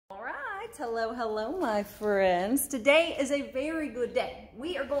Hello, hello, my friends. Today is a very good day.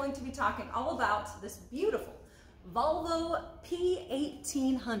 We are going to be talking all about this beautiful Volvo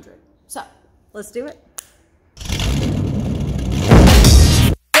P1800. So, let's do it.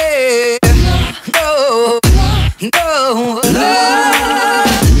 Hey, no, no,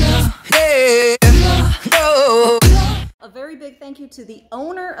 hey, no. A very big thank you to the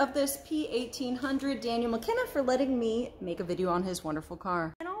owner of this P1800, Daniel McKenna, for letting me make a video on his wonderful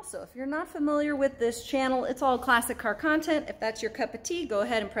car. And also, if you're not familiar with this channel, it's all classic car content. If that's your cup of tea, go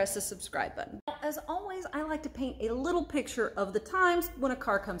ahead and press the subscribe button. As always, I like to paint a little picture of the times when a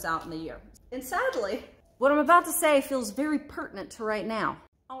car comes out in the year. And sadly, what I'm about to say feels very pertinent to right now.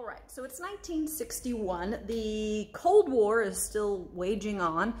 All right, so it's 1961. The Cold War is still waging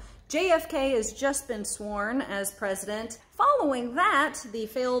on. JFK has just been sworn as president. Following that, the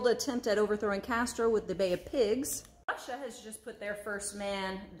failed attempt at overthrowing Castro with the Bay of Pigs. Russia has just put their first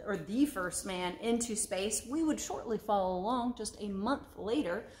man, or the first man, into space. We would shortly follow along just a month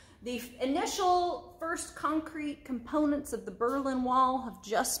later. The initial first concrete components of the Berlin Wall have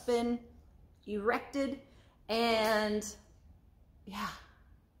just been erected. And yeah,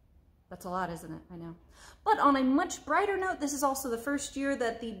 that's a lot, isn't it? I know. But on a much brighter note, this is also the first year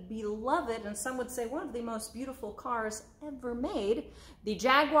that the beloved, and some would say one of the most beautiful cars ever made, the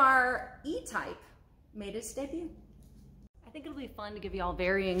Jaguar E-Type, made its debut. I think it'll be fun to give you all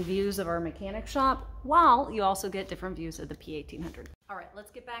varying views of our mechanic shop, while you also get different views of the P1800. All right,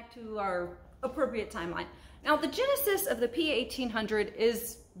 let's get back to our appropriate timeline. Now, the genesis of the P1800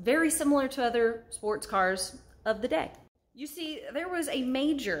 is very similar to other sports cars of the day. You see, there was a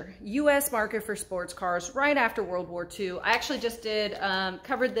major U.S. market for sports cars right after World War II. I actually just did,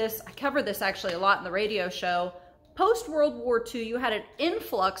 covered this actually a lot in the radio show. Post-World War II, you had an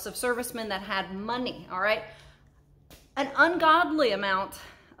influx of servicemen that had money, all right? An ungodly amount,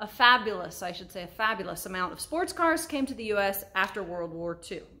 a fabulous amount of sports cars came to the U.S. after World War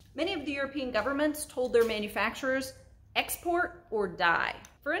II. Many of the European governments told their manufacturers, export or die.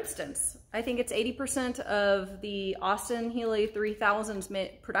 For instance, I think it's 80% of the Austin Healey 3000's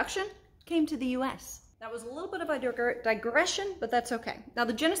production came to the US. That was a little bit of a digression, but that's okay. Now,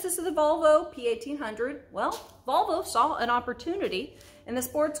 the genesis of the Volvo P1800, well, Volvo saw an opportunity in the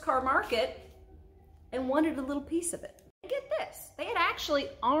sports car market and wanted a little piece of it. And get this, they had actually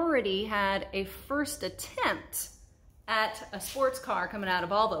already had a first attempt at a sports car coming out of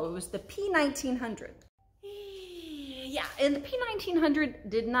Volvo. It was the P1900. Yeah, and the P1900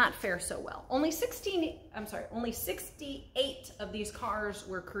 did not fare so well. Only 68 of these cars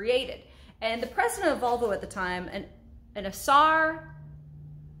were created. And the president of Volvo at the time, an Assar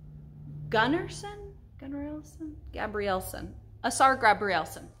Gabrielsson, I'm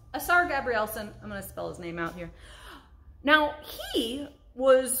gonna spell his name out here. Now, he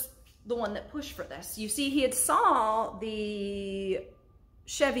was the one that pushed for this. You see, he had saw the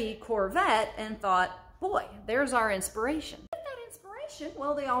Chevy Corvette and thought, boy, there's our inspiration. With that inspiration,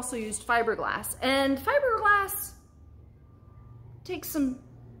 well, they also used fiberglass. And fiberglass takes some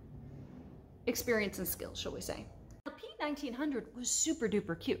experience and skill, shall we say. The P1900 was super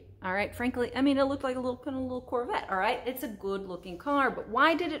duper cute, all right? Frankly, I mean, it looked like a little Corvette, all right? It's a good looking car, but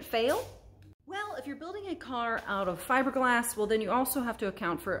why did it fail? Well, if you're building a car out of fiberglass, well, then you also have to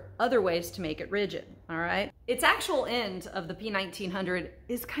account for other ways to make it rigid, all right? Its actual end of the P1900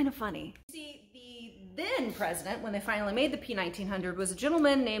 is kind of funny. See, then president, when they finally made the P1900, was a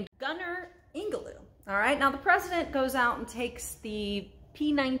gentleman named Gunnar Engellau. All right, now the president goes out and takes the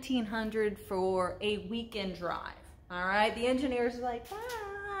P1900 for a weekend drive. All right, the engineers are like,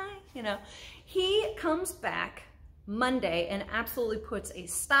 bye, you know. He comes back Monday and absolutely puts a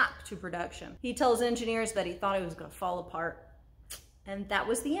stop to production. He tells engineers that he thought it was going to fall apart, and that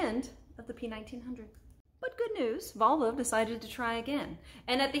was the end of the P1900. But good news, Volvo decided to try again.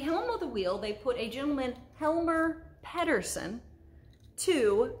 And at the helm of the wheel, they put a gentleman, Helmer Pedersen,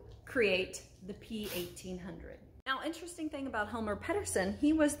 to create the P1800. Now, interesting thing about Helmer Pedersen,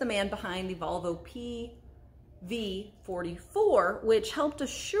 he was the man behind the Volvo PV44, which helped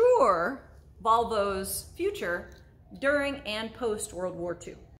assure Volvo's future during and post World War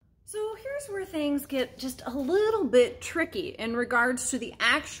II. So here's where things get just a little bit tricky in regards to the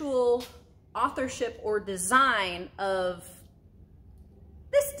actual authorship or design of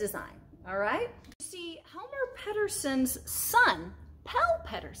this design, all right? You see, Helmer Pedersen's son, Pell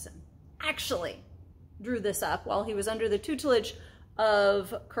Pedersen, actually drew this up while he was under the tutelage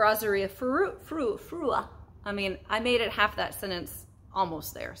of Carrozzeria Frua. I mean, I made it half that sentence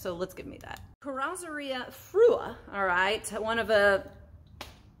almost there, so let's give me that. Carrozzeria Frua, all right, one of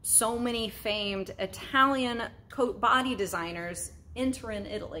so many famed Italian coat body designers in Turin,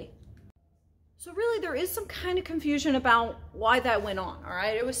 Italy. So really there is some kind of confusion about why that went on, all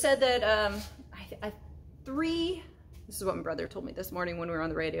right? It was said that this is what my brother told me this morning when we were on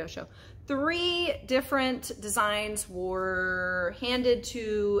the radio show, 3 different designs were handed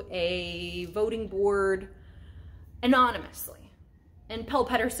to a voting board anonymously. And Pell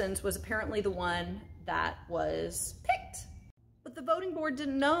Pettersson's was apparently the one that was picked. But the voting board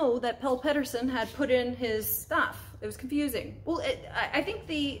didn't know that Pell Pettersson had put in his stuff. It was confusing. Well, I think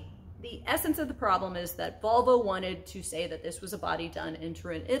the essence of the problem is that Volvo wanted to say that this was a body done in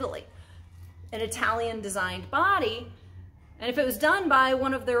Turin, Italy. An Italian designed body, and if it was done by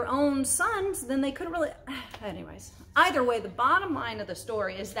one of their own sons, then they couldn't really, anyways. Either way, the bottom line of the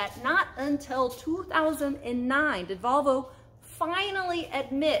story is that not until 2009 did Volvo finally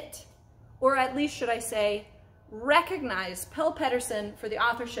admit, or at least should I say, recognize Pell Pettersson for the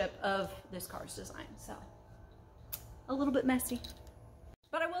authorship of this car's design. So, a little bit messy.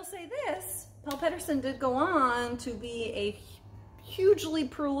 But I will say this, Pell Pettersson did go on to be a hugely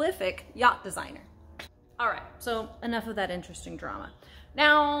prolific yacht designer. All right, so enough of that interesting drama.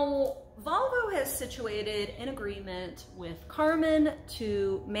 Now, Volvo has situated an agreement with Karmann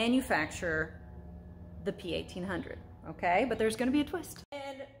to manufacture the P1800, okay? But there's gonna be a twist.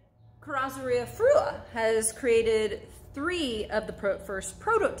 And Carrozzeria Frua has created 3 of the first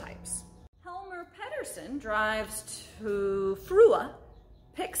prototypes. Helmer Pettersson drives to Frua,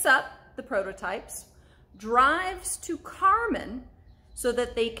 picks up the prototypes, drives to Karmann so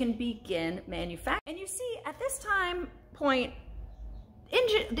that they can begin manufacturing. And you see, at this time point,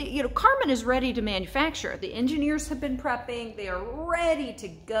 Karmann is ready to manufacture. The engineers have been prepping, they are ready to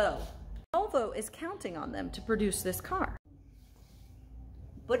go. Volvo is counting on them to produce this car.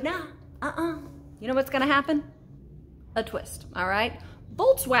 But now, you know what's gonna happen? A twist, all right?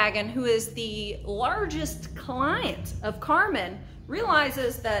 Volkswagen, who is the largest client of Karmann,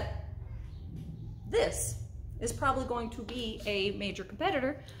 realizes that this is probably going to be a major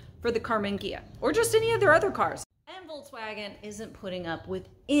competitor for the Karmann Ghia, or just any of their other cars. And Volkswagen isn't putting up with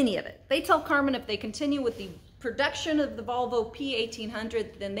any of it. They tell Karmann if they continue with the production of the Volvo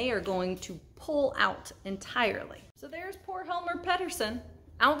P1800, then they are going to pull out entirely. So there's poor Helmer Pettersson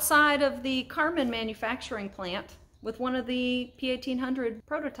outside of the Karmann manufacturing plant with one of the P1800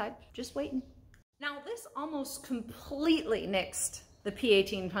 prototypes, just waiting. Now this almost completely nixed the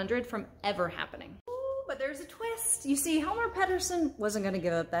P1800 from ever happening. Ooh, but there's a twist. You see, Helmer Pettersson wasn't gonna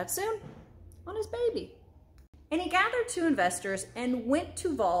give up that soon on his baby. And he gathered 2 investors and went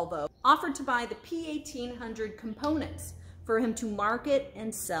to Volvo, offered to buy the P1800 components for him to market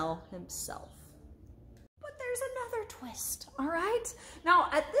and sell himself. But there's another twist, all right? Now,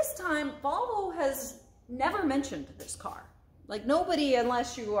 at this time, Volvo has never mentioned this car. Like nobody,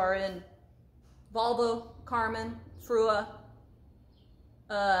 unless you are in Volvo, Karmann, Frua,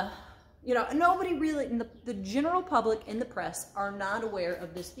 nobody really, the general public and the press are not aware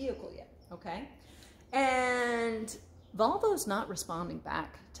of this vehicle yet, okay? And Volvo's not responding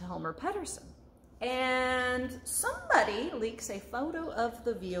back to Helmer Pettersson. And somebody leaks a photo of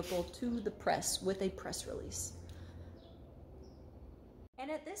the vehicle to the press with a press release. And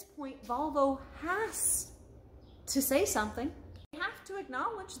at this point, Volvo has to say something. They have to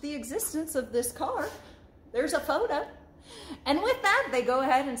acknowledge the existence of this car. There's a photo. And with that, they go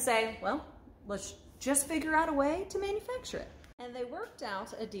ahead and say, well, let's just figure out a way to manufacture it. And they worked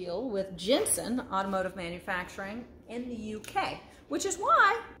out a deal with Jensen Automotive Manufacturing in the UK, which is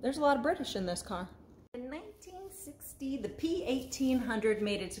why there's a lot of British in this car. In 1960, the P1800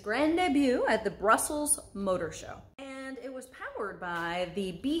 made its grand debut at the Brussels Motor Show. And it was powered by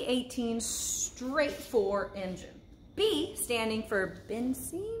the B18 straight 4 engine. B standing for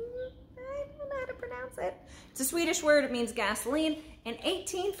benzene, I don't know how to pronounce it. It's a Swedish word, it means gasoline, and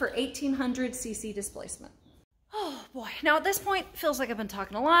 18 for 1800 cc displacement. Oh boy, now at this point, feels like I've been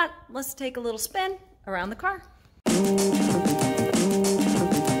talking a lot. Let's take a little spin around the car.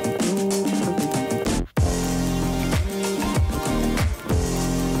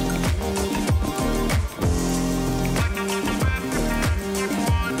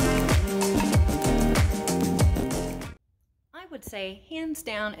 I would say, hands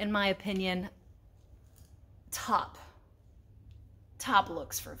down, in my opinion, top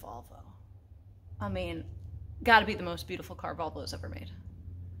looks for Volvo. I mean, gotta be the most beautiful car Volvo's ever made.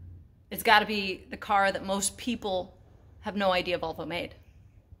 It's gotta be the car that most people have no idea Volvo made.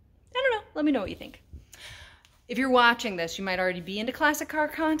 I don't know, let me know what you think. If you're watching this, you might already be into classic car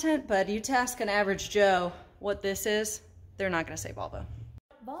content, but you ask an average Joe what this is, they're not gonna say Volvo.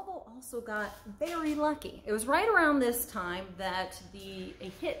 Volvo also got very lucky. It was right around this time that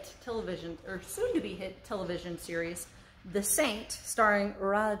a hit television, or soon to be hit television series The Saint, starring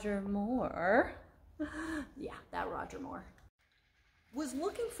Roger Moore. Yeah, that Roger Moore. Was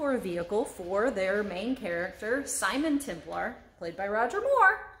looking for a vehicle for their main character, Simon Templar, played by Roger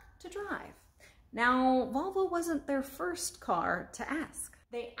Moore, to drive. Now, Volvo wasn't their first car to ask.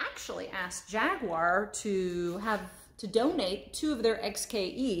 They actually asked Jaguar to donate 2 of their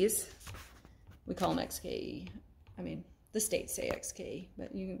XKEs. We call them XKE. I mean, the states say XKE,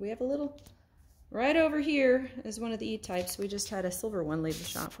 but we have a little, right over here is one of the E-types. We just had a silver one leave the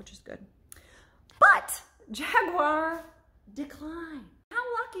shop, which is good. But Jaguar declined. How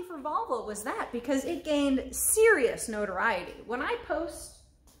lucky for Volvo was that? Because it gained serious notoriety. When I post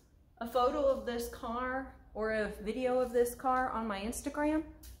a photo of this car or a video of this car on my Instagram,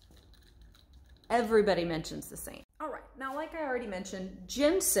 everybody mentions the Saint. All right, now like I already mentioned,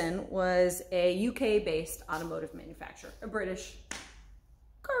 Jensen was a UK-based automotive manufacturer, a British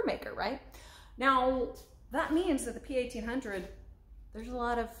car maker, right? Now, that means that the P1800, there's a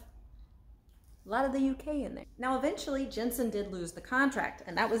lot of the UK in there. Now, eventually, Jensen did lose the contract,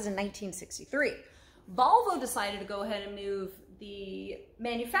 and that was in 1963. Volvo decided to go ahead and move the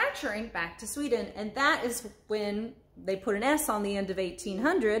manufacturing back to Sweden, and that is when they put an S on the end of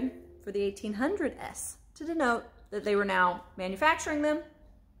 1800 for the 1800S to denote that they were now manufacturing them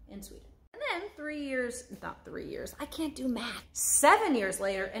in Sweden. And then 7 years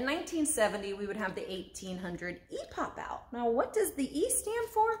later, in 1970, we would have the 1800E pop out. Now, what does the E stand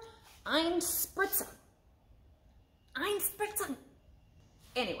for? Einspritzen. Einspritzen.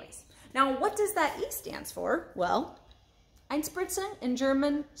 Anyways, now what does that E stands for? Well, Einspritzen in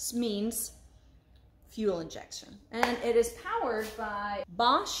German means fuel injection, and it is powered by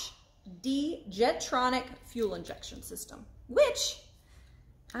Bosch D-Jetronic fuel injection system, which,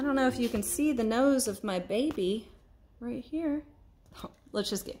 I don't know if you can see the nose of my baby right here. Oh, let's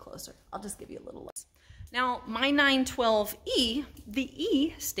just get closer. I'll just give you a little look. Now, my 912E, the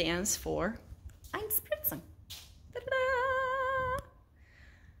E stands for Einspritzen. Da-da-da!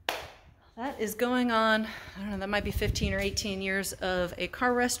 That is going on, I don't know, that might be 15 or 18 years of a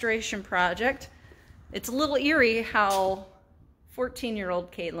car restoration project. It's a little eerie how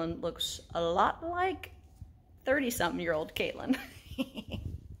 14-year-old Caitlin looks a lot like 30-something-year-old Caitlin.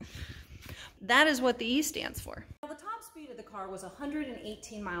 That is what the E stands for. Now, the top speed of the car was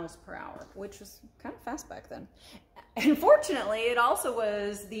 118 miles per hour, which was kind of fast back then. Unfortunately, it also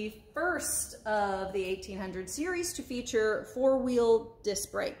was the first of the 1800 series to feature 4-wheel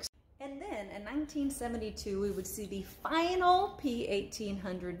disc brakes. And then in 1972, we would see the final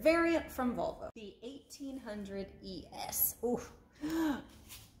P1800 variant from Volvo, the 1800 ES. Ooh.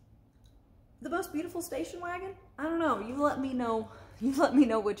 The most beautiful station wagon? I don't know. You let me know. You let me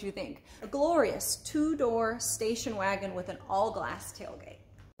know what you think. A glorious 2-door station wagon with an all-glass tailgate.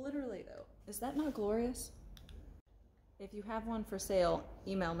 Literally though, is that not glorious? If you have one for sale,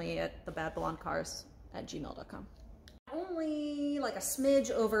 email me at thebadblondecars@gmail.com. Only like a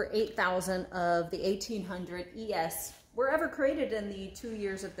smidge over 8,000 of the 1800 ES were ever created in the 2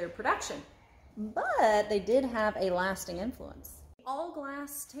 years of their production, but they did have a lasting influence. The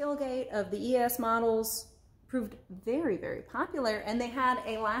all-glass tailgate of the ES models proved very, very popular, and they had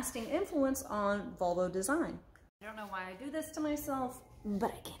a lasting influence on Volvo design. I don't know why I do this to myself,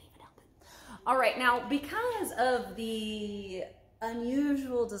 but I can't even help it. All right, now because of the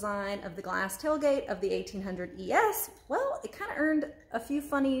unusual design of the glass tailgate of the 1800 ES, well, it kind of earned a few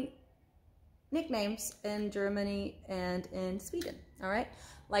funny nicknames in Germany and in Sweden, all right?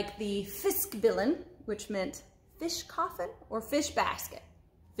 Like the Fiskbillen, which meant fish coffin or fish basket.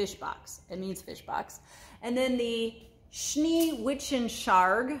 Fish box, it means fish box. And then the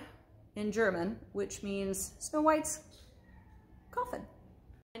Schneewittchenscharg in German, which means Snow White's coffin.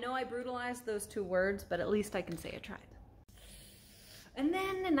 I know I brutalized those 2 words, but at least I can say I tried. And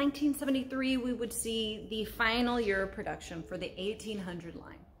then in 1973, we would see the final year of production for the 1800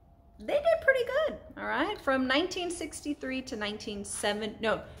 line. They did pretty good, all right? From 1963 to 1970,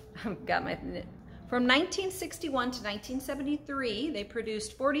 no, from 1961 to 1973, they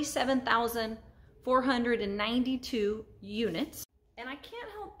produced 47,492 units. And I can't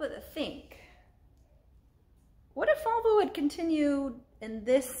help but think, what if Volvo had continued in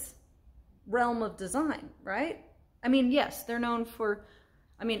this realm of design, right? I mean, yes, they're known for,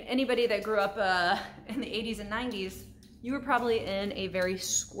 I mean, anybody that grew up in the 80s and 90s, you were probably in a very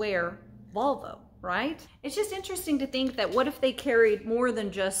square Volvo, right? It's just interesting to think that what if they carried more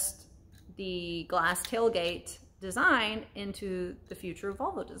than just the glass tailgate design into the future of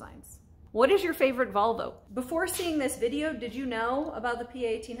Volvo designs. What is your favorite Volvo? Before seeing this video, did you know about the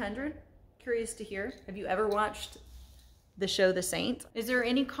P1800? Curious to hear. Have you ever watched the show The Saint? Is there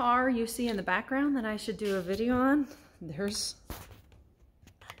any car you see in the background that I should do a video on? there's a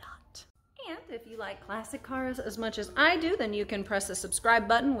lot. And if you like classic cars as much as I do, then you can press the subscribe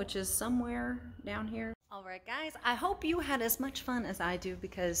button, which is somewhere down here. All right, guys, I hope you had as much fun as I do,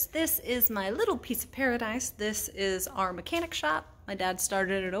 because this is my little piece of paradise. This is our mechanic shop. My dad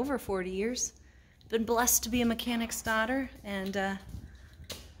started it over 40 years. Been blessed to be a mechanic's daughter, and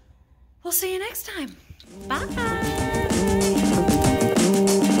we'll see you next time. Bye.